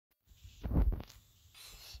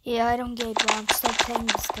Yeah, I don't get it, but I'm still playing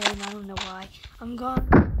this game. I don't know why. I'm gone.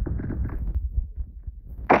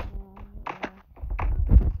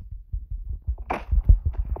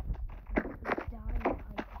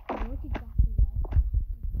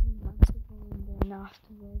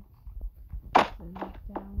 Afterwards, I'm back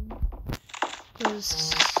down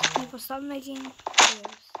because people start making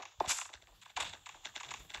videos.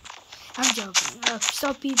 I'm joking.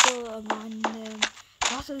 Some people on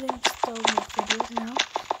lots of them still make videos now,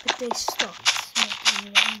 but they stopped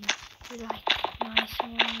making them. They like nice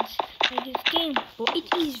ones. Like this game, but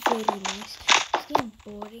it is very nice. It's getting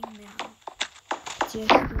boring now.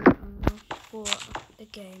 Just for the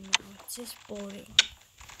game now. It's just boring.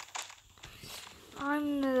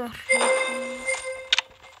 I'm the freaking.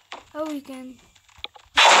 Oh, you can.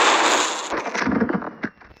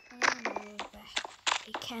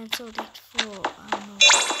 They cancelled it for.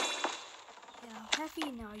 Yeah, I'm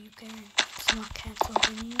happy now. You can. It's not cancelled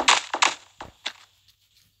anymore.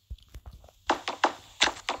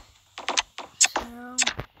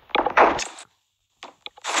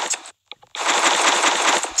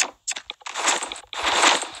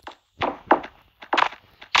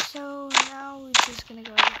 So now we're just gonna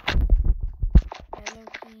go. Hello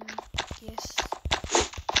team. Yes.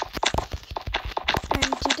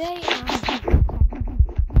 And today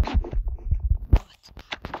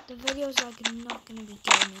the videos are not gonna be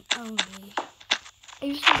gaming only. I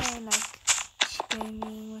used to play like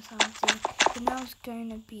gaming or something, but now it's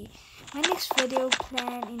gonna be my next video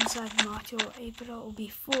plan is like March or April or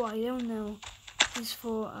before, I don't know. Is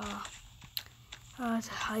for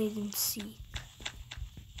hide and seek.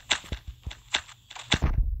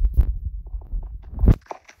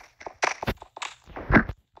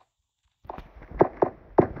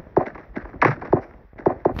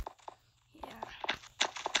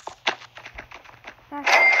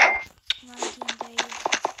 That's 19 days.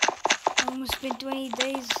 Almost been 20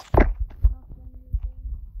 days.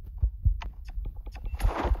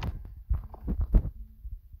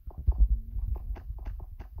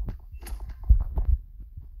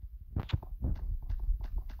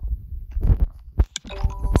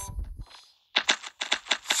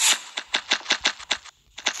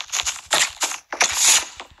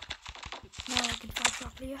 Now I can fight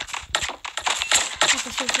properly. Have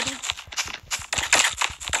a short video.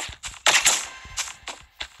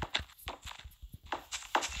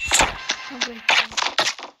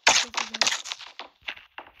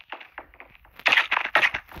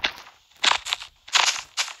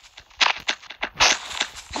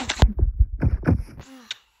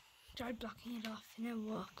 Tried blocking it off and it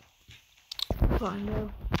worked. Fine though.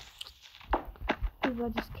 People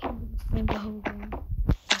just can't explain the whole game.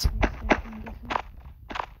 That's my second guessing.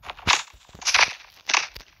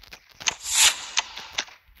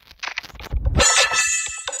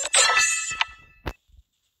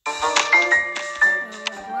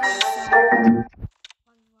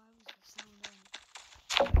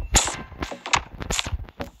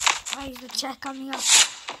 Why is the chat coming up?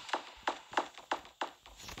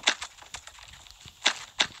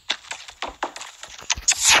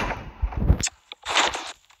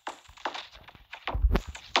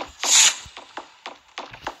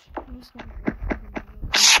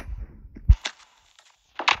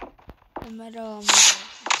 No matter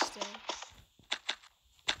instead.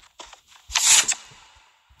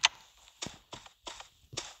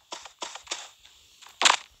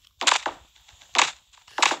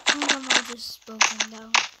 I just spoken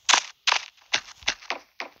down.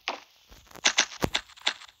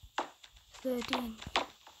 13.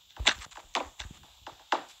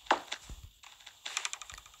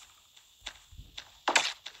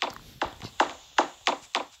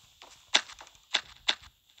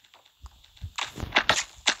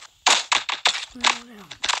 No.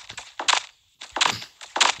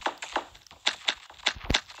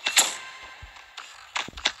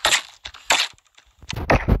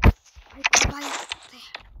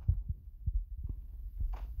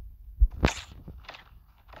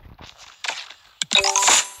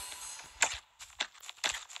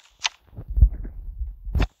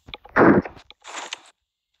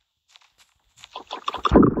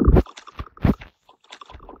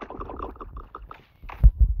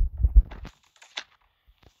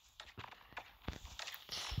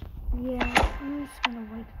 Yeah, I'm just gonna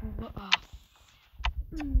wait for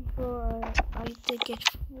I to get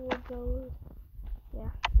 4 gold.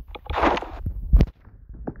 Yeah.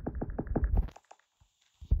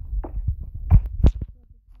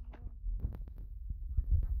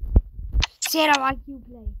 Zero IQ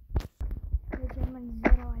play. Legitimately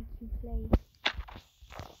 0 IQ play.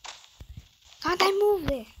 Can't I move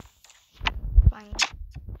there? Fine.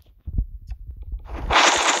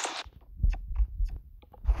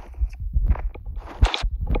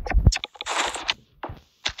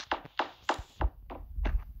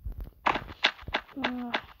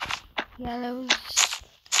 Yellow's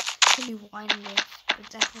really winded, but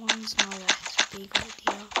that one's not that big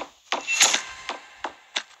idea.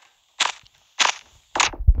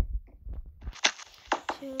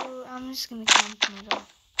 So I'm just gonna camp middle.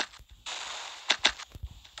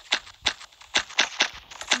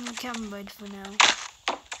 I'm gonna camp red for now.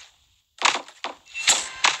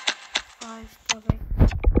 5 perfect.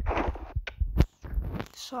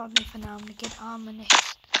 Swap me for now. I'm gonna get armor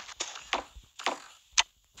next.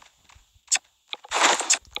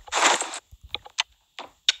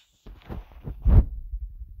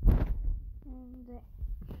 And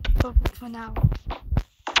perfect for now.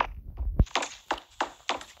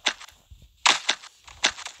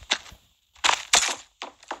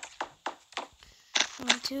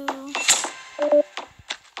 One, two.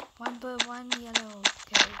 1 by 1 yellow.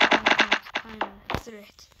 Okay, kind of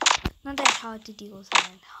threat. Not that hard to deal with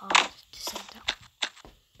and hard to set up.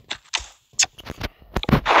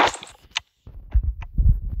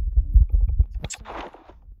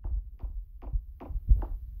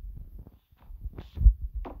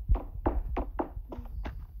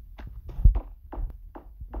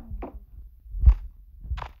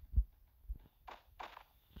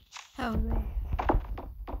 Oh, there.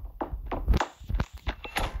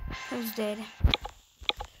 Who's dead?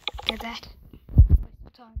 Get that. Waste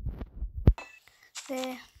of time.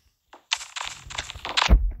 There.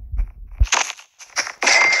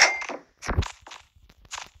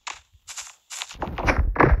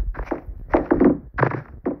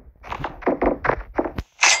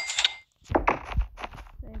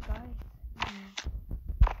 There, guys.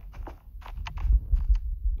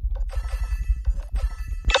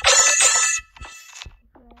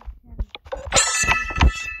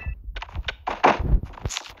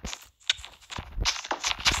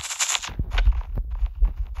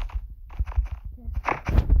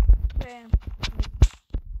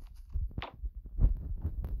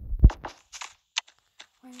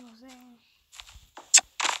 When was it?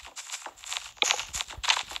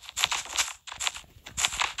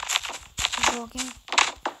 He's walking.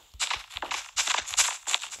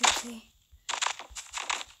 Let's see.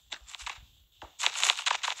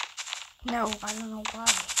 No, I don't know why.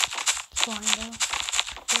 It's fine though.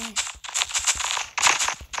 Yeah.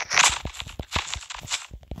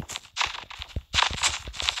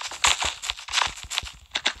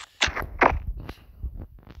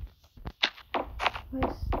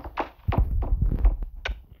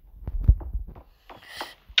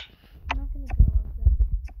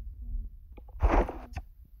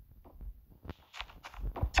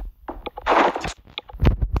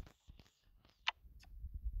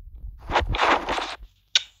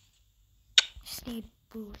 Need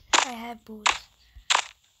boots. I have boots.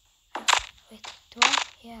 Wait, do I?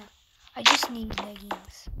 Yeah. I just need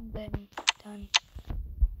leggings. Then done.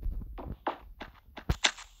 Yeah.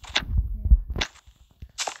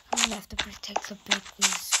 I'm gonna have to protect a bit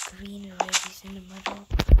with green already in the middle.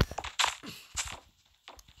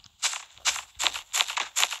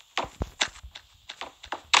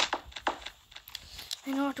 I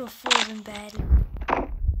know it will fall in bad.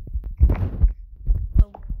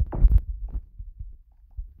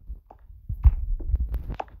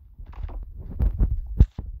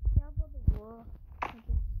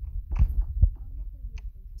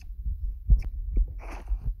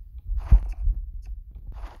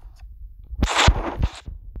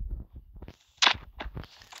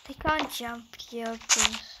 They can't jump here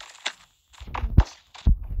because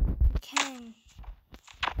they can.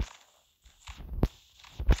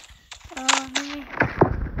 Let me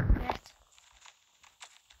that.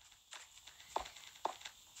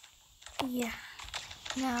 Yeah.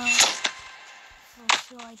 No. For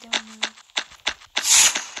sure I don't know.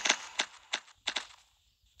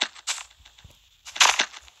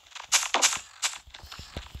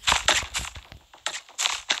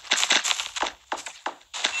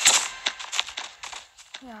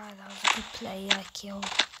 Yeah, that was a good play I killed.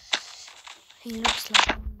 He looks like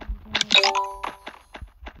one.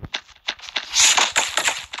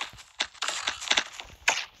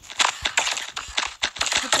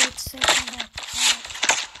 About second that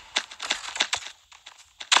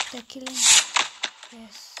they're killing.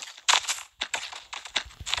 Yes.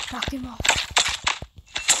 Knocked him off.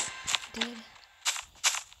 Dead.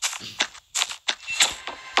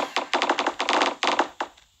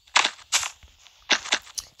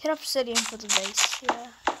 Get obsidian for the base,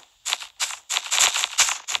 yeah.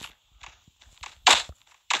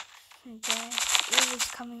 Okay, it was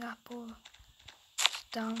coming up or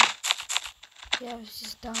just down. Yeah, it was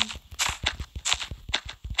just down.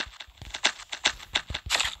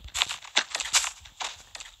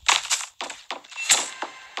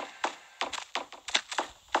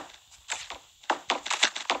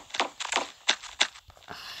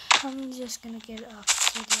 I'm just gonna get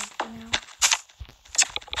obsidian for now.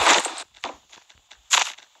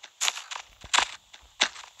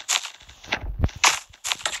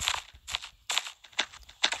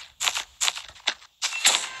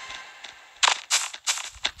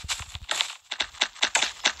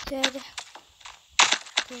 Dead.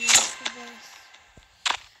 Go back to base.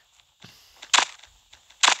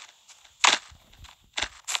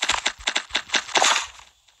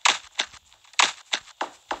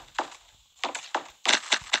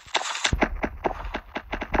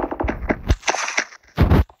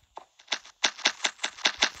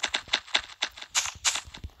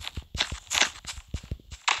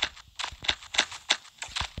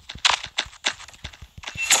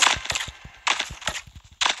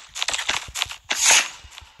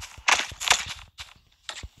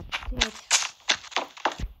 Dead.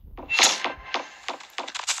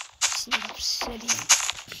 Some obsidian.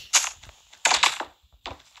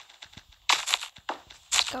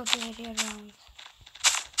 Scout the area around.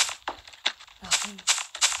 Nothing.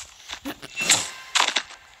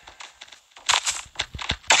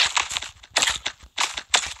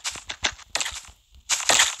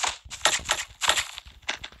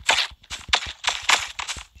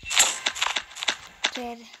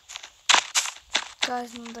 Dead.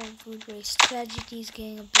 Guys, another food race. Tragedy is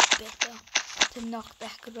getting a bit better. The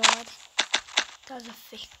knockback rod does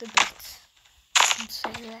affect the bits. I can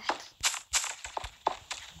say that.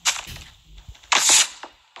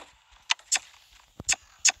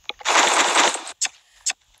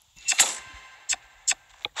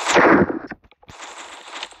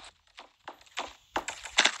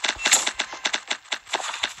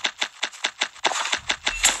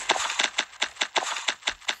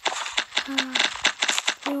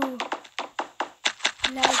 Ooh,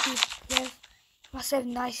 laggy. Yeah, must have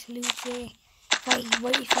nice loot there.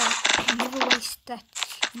 If I never waste that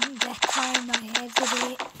time I had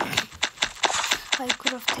today, I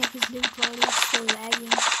could have taken his loot while he was still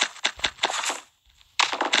lagging.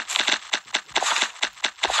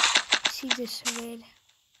 See this red.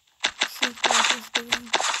 See what he's doing.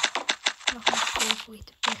 Not gonna fall with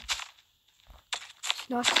a bit. It's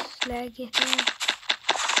not laggy at all.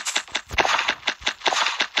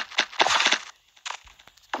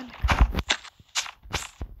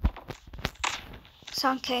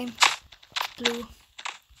 Sun came, blue.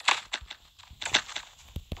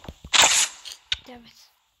 Damn it.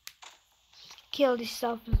 Killed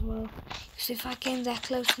himself as well. Because if I came that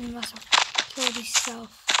close to him, he must have killed himself.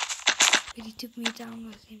 But he took me down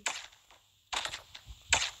with him.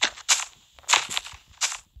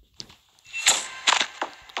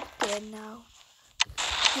 Dead now.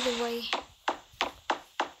 Either way.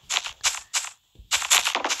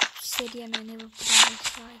 Obsidian I never put on this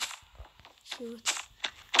side. Shoot.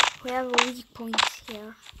 We have a weak point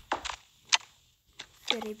here.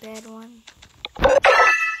 Very bad one. Come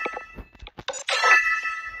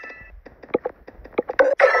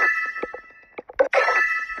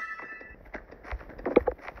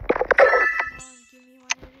on, give me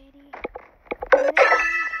one already.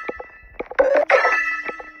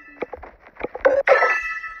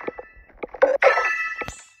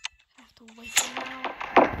 I have to wait for now.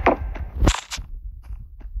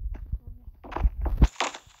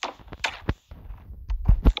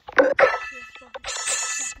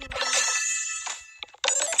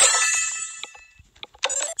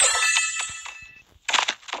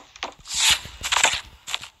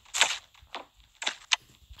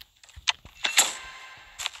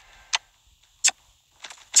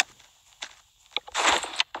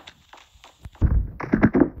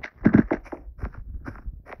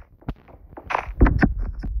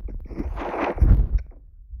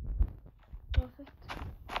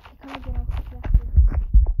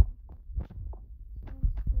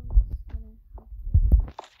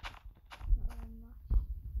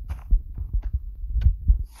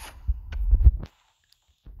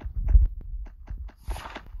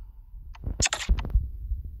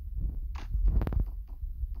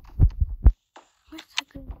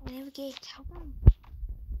 Navigate, how come?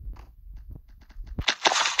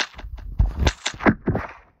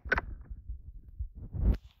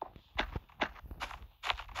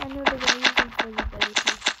 I know the reason for the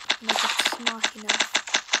ability to make it smart enough.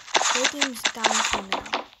 Rating's down for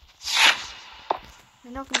now.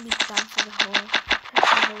 We're not gonna be down for the whole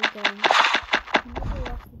game. We never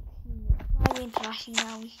lost the team. I went rushing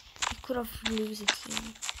now. We could have lose a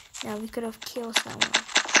team. Now we could have killed someone.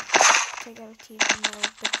 Take out a team now,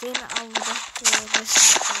 but then I would have to rest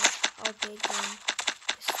our big game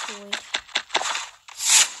destroyed.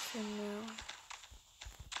 So no.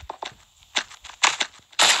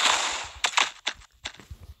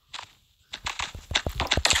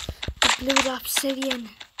 blue obsidian.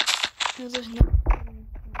 No, there's no.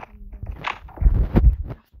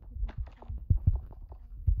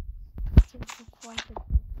 For quite a bit.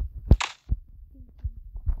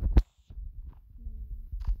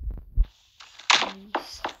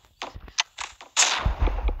 Nice.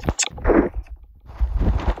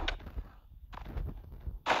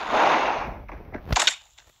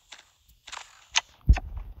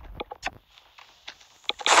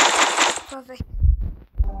 Perfect.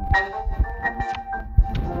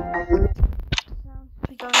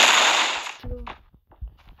 We got blue.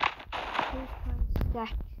 Blue's kind of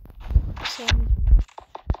stack. Same as me.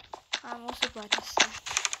 I'm also about to stack.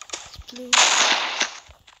 It's blue.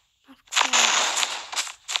 Not quite.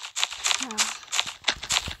 No.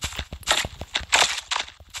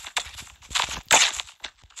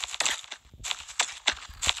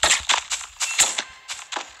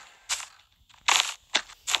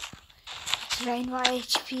 It's drained my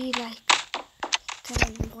HP like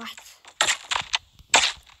what?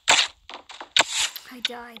 I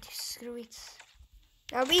died. Screw it.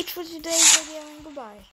 That'll be it for today's video and goodbye.